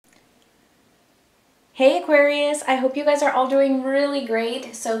Hey Aquarius, I hope you guys are all doing really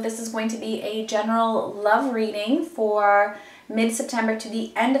great. So this is going to be a general love reading for mid-September to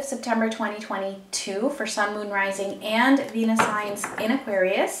the end of September 2022 for Sun, Moon, Rising, and Venus signs in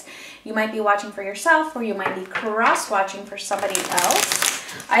Aquarius. You might be watching for yourself or you might be cross-watching for somebody else.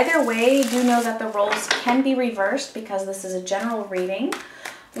 Either way, do know that the roles can be reversed because this is a general reading,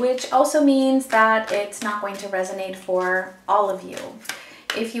 which also means that it's not going to resonate for all of you.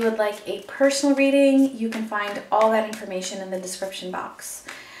 If you would like a personal reading, you can find all that information in the description box.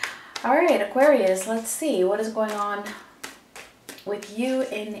 All right, Aquarius, let's see what is going on with you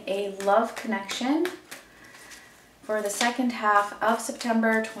in a love connection for the second half of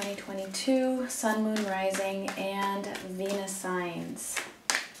September 2022, Sun, Moon, Rising, and Venus signs.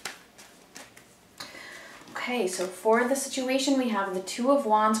 Okay, so for the situation, we have the Two of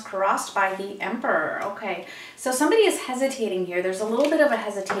Wands crossed by the Emperor. Okay, so somebody is hesitating here. There's a little bit of a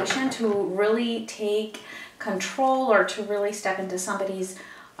hesitation to really take control or to really step into somebody's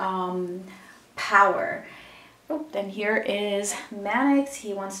power. Oh, then here is Mannix.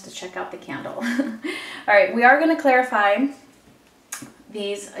 He wants to check out the candle. All right, we are going to clarify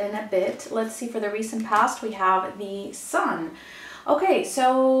these in a bit. Let's see, for the recent past, we have the Sun. Okay,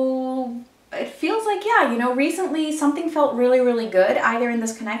 so it feels like, yeah, you know, recently something felt really, really good, either in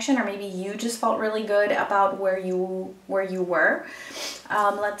this connection or maybe you just felt really good about where you were.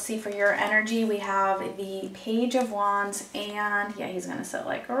 Let's see, for your energy, we have the Page of Wands, and yeah, he's gonna sit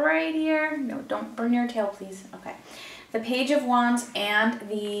like right here. No, don't burn your tail, please. Okay, the Page of Wands and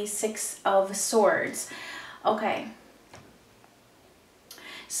the Six of Swords. Okay.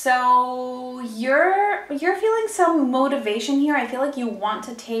 So you're feeling some motivation here. I feel like you want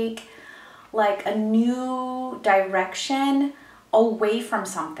to take like a new direction away from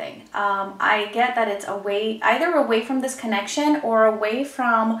something. I get that it's either away from this connection or away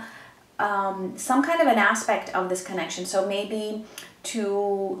from some kind of an aspect of this connection. So maybe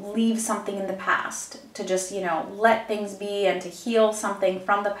to leave something in the past, to just, you know, let things be and to heal something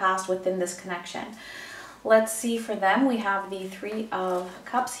from the past within this connection. Let's see, for them, we have the Three of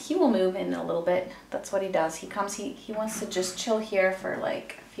Cups. He will move in a little bit. That's what he does. He comes, he wants to just chill here for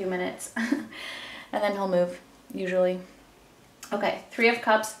like a few minutes and then he'll move, usually. Okay, Three of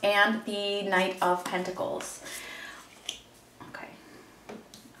Cups and the Knight of Pentacles. Okay.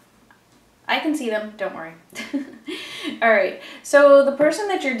 I can see them, don't worry. All right, so the person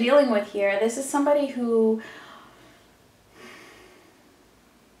that you're dealing with here, this is somebody who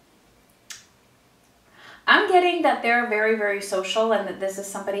I'm getting that they're very, very social, and that this is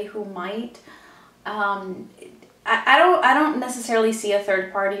somebody who might, I don't necessarily see a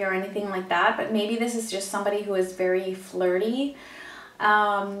third party or anything like that, but maybe this is just somebody who is very flirty.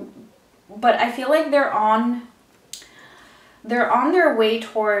 But I feel like they're on their way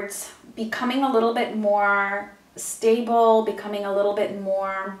towards becoming a little bit more stable, becoming a little bit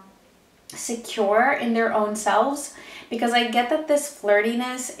more secure in their own selves, because I get that this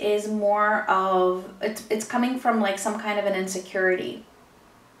flirtiness is more of, it's coming from like some kind of an insecurity.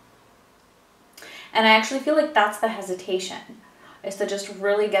 And I actually feel like that's the hesitation, is to just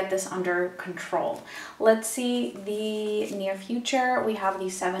really get this under control. Let's see the near future. We have the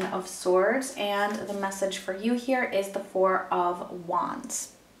Seven of Swords, and the message for you here is the Four of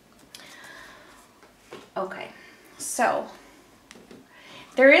Wands. Okay, so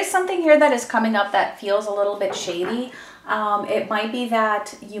there is something here that is coming up that feels a little bit shady. It might be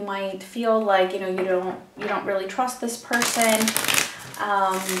that you might feel like, you know, you don't really trust this person.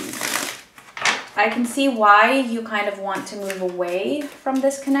 I can see why you kind of want to move away from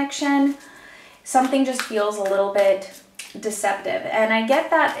this connection. Something just feels a little bit deceptive. And I get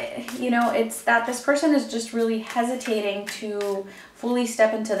that, you know, it's that this person is just really hesitating to fully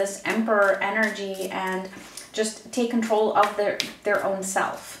step into this Emperor energy and just take control of their own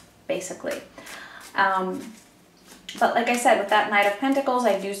self, basically. But like I said, with that Knight of Pentacles,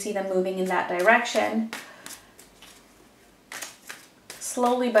 I do see them moving in that direction.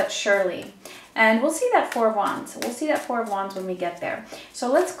 Slowly but surely. And we'll see that Four of Wands. We'll see that Four of Wands when we get there.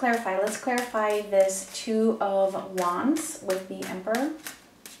 So let's clarify. Let's clarify this Two of Wands with the Emperor.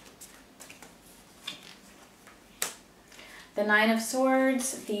 The Nine of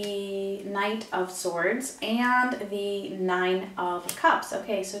Swords, the Knight of Swords, and the Nine of Cups.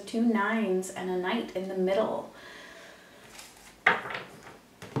 Okay, so two nines and a knight in the middle.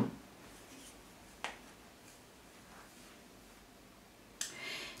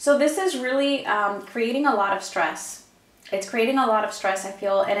 So this is really creating a lot of stress. It's creating a lot of stress, I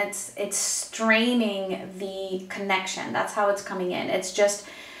feel, and it's straining the connection. That's how it's coming in. It's just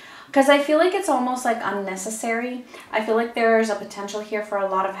because I feel like it's almost like unnecessary. I feel like there's a potential here for a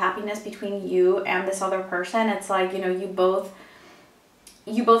lot of happiness between you and this other person. It's like, you know, you both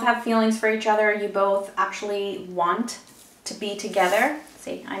have feelings for each other. You both actually want to be together.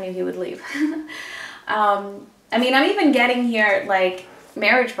 See, I knew he would leave. I mean, I'm even getting here like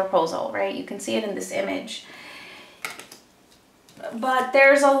marriage proposal, right? You can see it in this image. But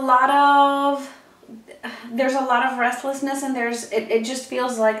there's a lot of restlessness, and it just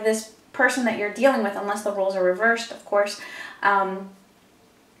feels like this person that you're dealing with, unless the roles are reversed, of course,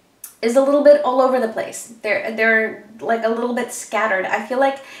 is a little bit all over the place. They're like a little bit scattered. I feel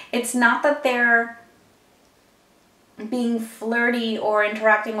like it's not that they're being flirty or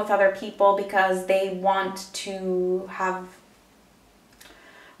interacting with other people because they want to have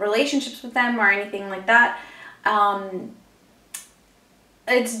relationships with them or anything like that.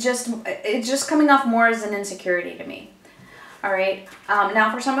 It's just coming off more as an insecurity to me. All right.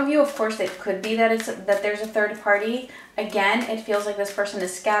 Now, for some of you, of course, it could be that there's a third party. Again, it feels like this person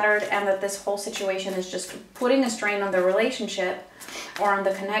is scattered and that this whole situation is just putting a strain on the relationship or on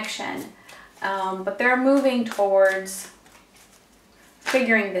the connection. But they're moving towards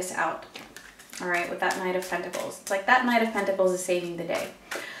figuring this out. All right, with that Knight of Pentacles. It's like that Knight of Pentacles is saving the day.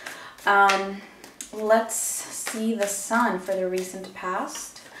 Let's see the Sun for the recent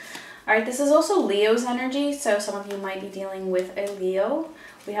past. All right, this is also Leo's energy, so some of you might be dealing with a Leo.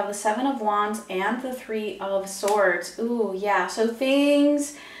 We have the Seven of Wands and the Three of Swords. Ooh, yeah, so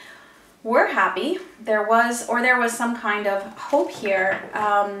things were happy. There was some kind of hope here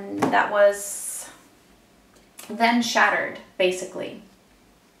that was then shattered, basically.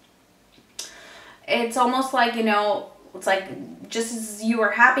 It's almost like, you know, it's like just as you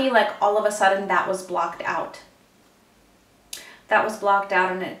were happy, like all of a sudden that was blocked out. That was blocked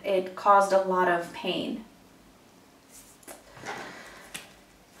out, and it caused a lot of pain.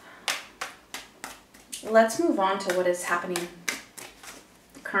 Let's move on to what is happening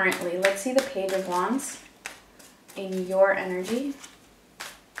currently. Let's see the Page of Wands in your energy.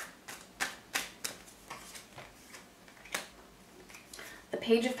 The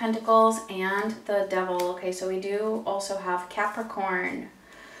Page of Pentacles and the Devil. Okay, so we do also have Capricorn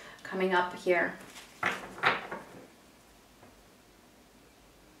coming up here.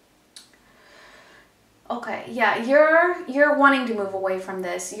 Okay, yeah, you're wanting to move away from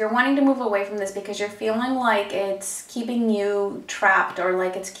this. You're wanting to move away from this because you're feeling like it's keeping you trapped, or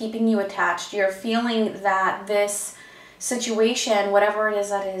like it's keeping you attached. You're feeling that this situation, whatever it is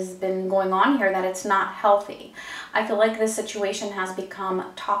that has been going on here, that it's not healthy. I feel like this situation has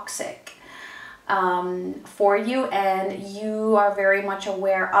become toxic for you, and you are very much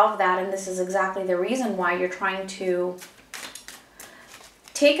aware of that, and this is exactly the reason why you're trying to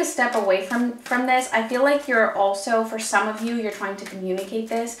take a step away from this. I feel like you're also, for some of you, you're trying to communicate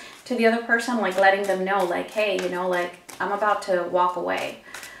this to the other person, like letting them know, like, hey, you know, like I'm about to walk away.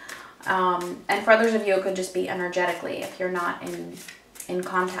 And for others of you, it could just be energetically if you're not in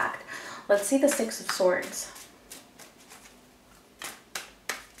contact. Let's see the Six of Swords.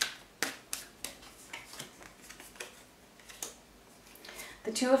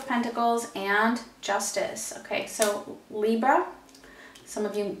 The Two of Pentacles and Justice. Okay, so Libra. Some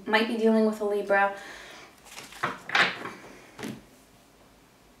of you might be dealing with a Libra.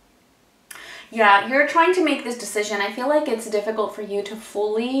 Yeah, you're trying to make this decision. I feel like it's difficult for you to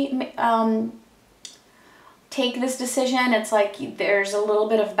fully take this decision. It's like there's a little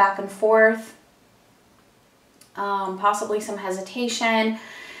bit of back and forth, possibly some hesitation,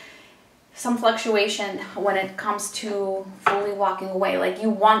 some fluctuation when it comes to fully walking away. Like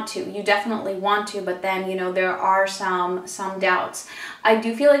you definitely want to, but then, you know, there are some doubts. I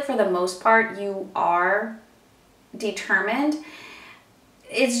do feel like for the most part you are determined.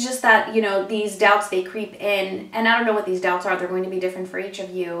 It's just that, you know, these doubts, they creep in, and I don't know what these doubts are. They're going to be different for each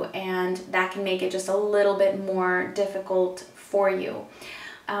of you, and that can make it just a little bit more difficult for you.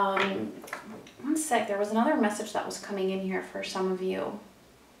 One sec, there was another message that was coming in here for some of you.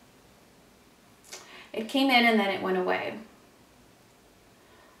 It came in and then it went away.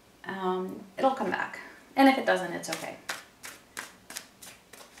 It'll come back. And if it doesn't, it's okay.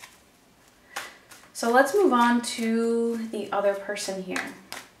 So let's move on to the other person here.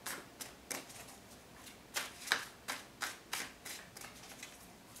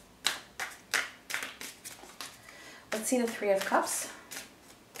 Let's see the Three of Cups.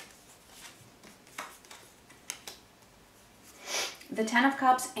 The Ten of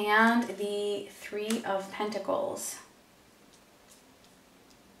Cups and the Three of Pentacles.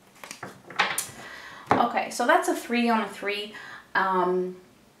 Okay, so that's a 3 on a 3.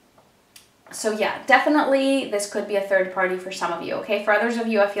 So yeah, definitely this could be a third party for some of you, okay? For others of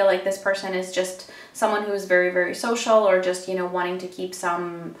you, I feel like this person is just someone who is very, very social, or just, you know, wanting to keep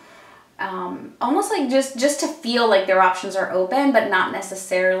some, almost like just to feel like their options are open, but not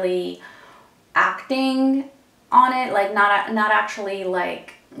necessarily acting on it, like not actually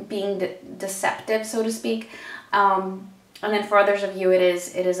like being deceptive, so to speak. And then for others of you, it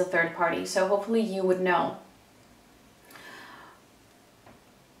is a third party. So hopefully you would know.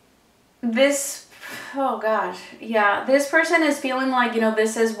 This, oh gosh, yeah, this person is feeling like, you know,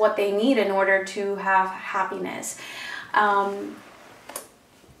 this is what they need in order to have happiness.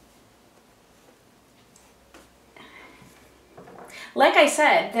 Like I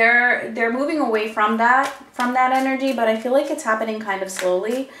said, they're moving away from that energy, but I feel like it's happening kind of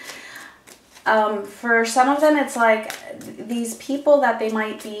slowly. For some of them, it's like these people that they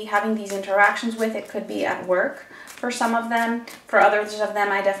might be having these interactions with, it could be at work for some of them. For others of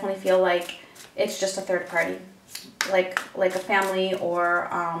them, I definitely feel like it's just a third party, like a family, or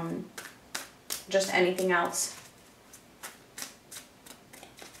just anything else.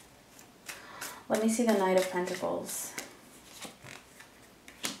 Let me see the Knight of Pentacles,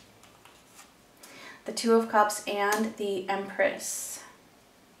 the Two of Cups, and the Empress.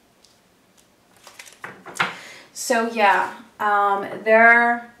 So yeah,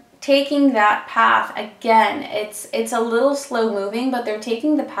 they're taking that path. Again, it's a little slow moving, but they're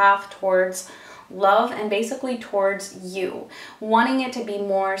taking the path towards love and basically towards you, wanting it to be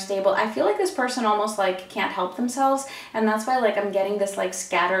more stable. I feel like this person almost like can't help themselves, and that's why like I'm getting this like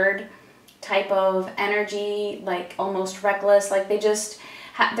scattered type of energy, like almost reckless, like they just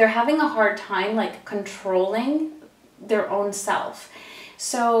they're having a hard time like controlling their own self.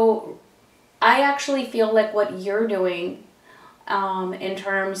 So I actually feel like what you're doing in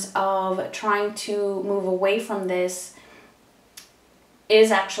terms of trying to move away from this is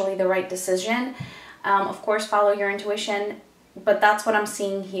actually the right decision. Of course, follow your intuition, but that's what I'm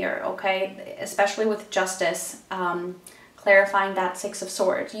seeing here, okay? Especially with justice, clarifying that Six of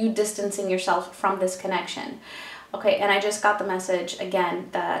Swords, you distancing yourself from this connection. Okay, and I just got the message again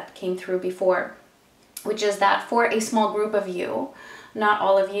that came through before, which is that for a small group of you, not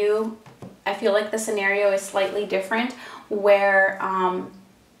all of you, I feel like the scenario is slightly different, where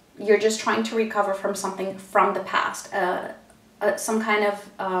you're just trying to recover from something from the past, some kind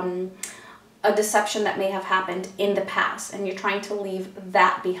of a deception that may have happened in the past, and you're trying to leave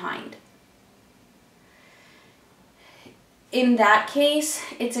that behind. In that case,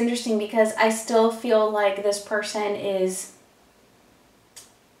 it's interesting because I still feel like this person is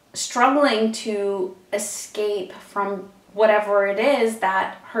struggling to escape from whatever it is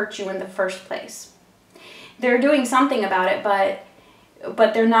that hurt you in the first place. They're doing something about it,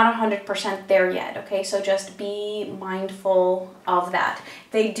 but they're not 100% there yet, okay? So just be mindful of that.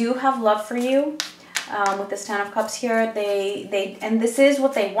 They do have love for you. With this Ten of Cups here, and this is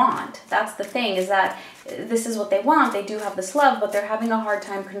what they want. That's the thing, is that this is what they want. They do have this love, but they're having a hard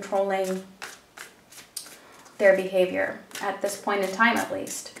time controlling their behavior at this point in time, at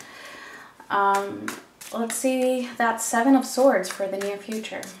least. Let's see that Seven of Swords for the near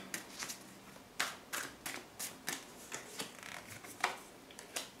future.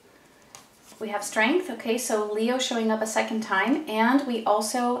 We have Strength, okay, so Leo showing up a second time, and we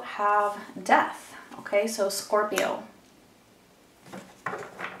also have Death. Okay, so Scorpio.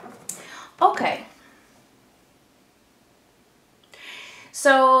 Okay.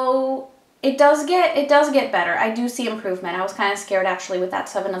 So it does get better. I do see improvement. I was kind of scared actually with that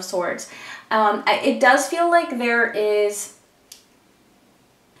Seven of Swords. It does feel like there is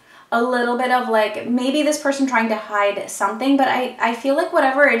a little bit of like maybe this person trying to hide something, but I feel like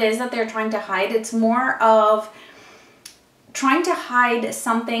whatever it is that they're trying to hide, it's more of trying to hide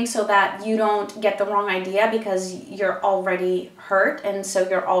something so that you don't get the wrong idea, because you're already hurt, and so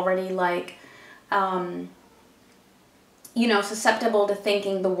you're already like, you know, susceptible to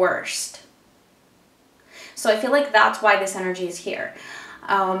thinking the worst. So I feel like that's why this energy is here.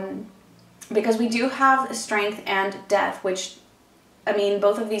 Because we do have Strength and Death, which, I mean,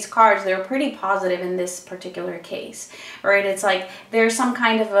 both of these cards, they're pretty positive in this particular case, right? It's like there's some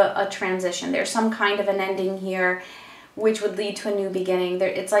kind of a transition. There's some kind of an ending here, which would lead to a new beginning.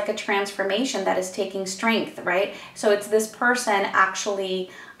 It's like a transformation that is taking strength, right? So it's this person actually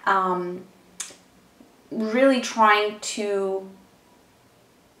really trying to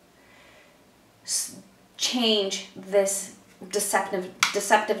change this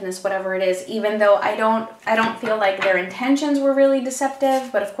deceptiveness, whatever it is, even though I don't feel like their intentions were really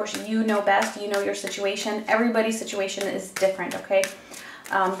deceptive, but of course you know best, you know your situation. Everybody's situation is different, okay?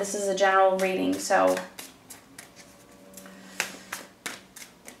 This is a general reading, so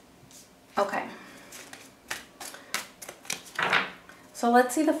okay. So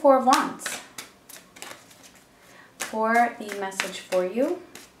let's see the Four of Wands for the message for you.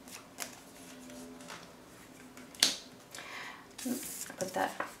 Put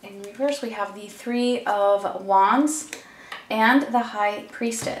that in reverse. We have the Three of Wands and the High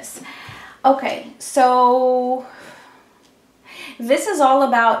Priestess. Okay, so this is all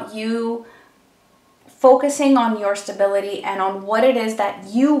about you focusing on your stability and on what it is that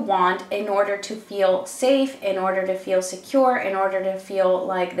you want in order to feel safe, in order to feel secure, in order to feel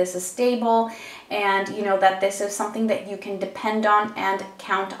like this is stable, and you know that this is something that you can depend on and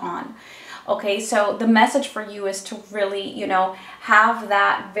count on. Okay, so the message for you is to really, you know, have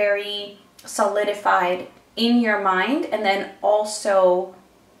that very solidified in your mind, and then also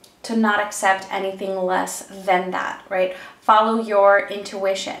to not accept anything less than that, right? Follow your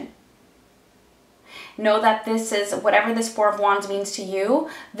intuition. Know that this is, whatever this Four of Wands means to you,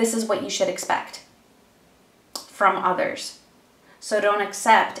 this is what you should expect from others. So don't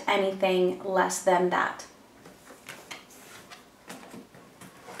accept anything less than that.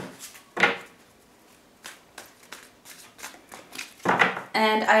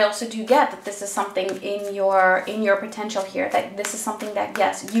 And I also do get that this is something in your potential here, that this is something that,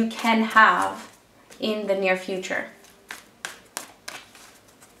 yes, you can have in the near future.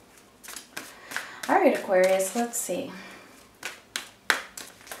 All right, Aquarius, let's see.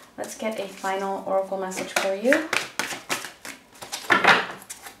 Let's get a final oracle message for you.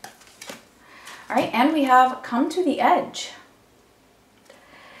 All right, and we have come to the edge.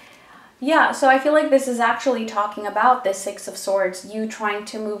 Yeah, so I feel like this is actually talking about the Six of Swords, you trying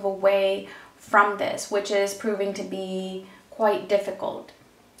to move away from this, which is proving to be quite difficult,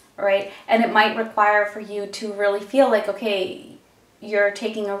 right? And it might require for you to really feel like, okay, you're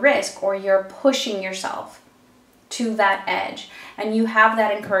taking a risk or you're pushing yourself to that edge. And you have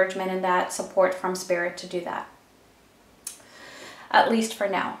that encouragement and that support from Spirit to do that. At least for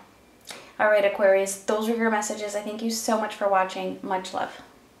now. All right, Aquarius, those are your messages. I thank you so much for watching. Much love.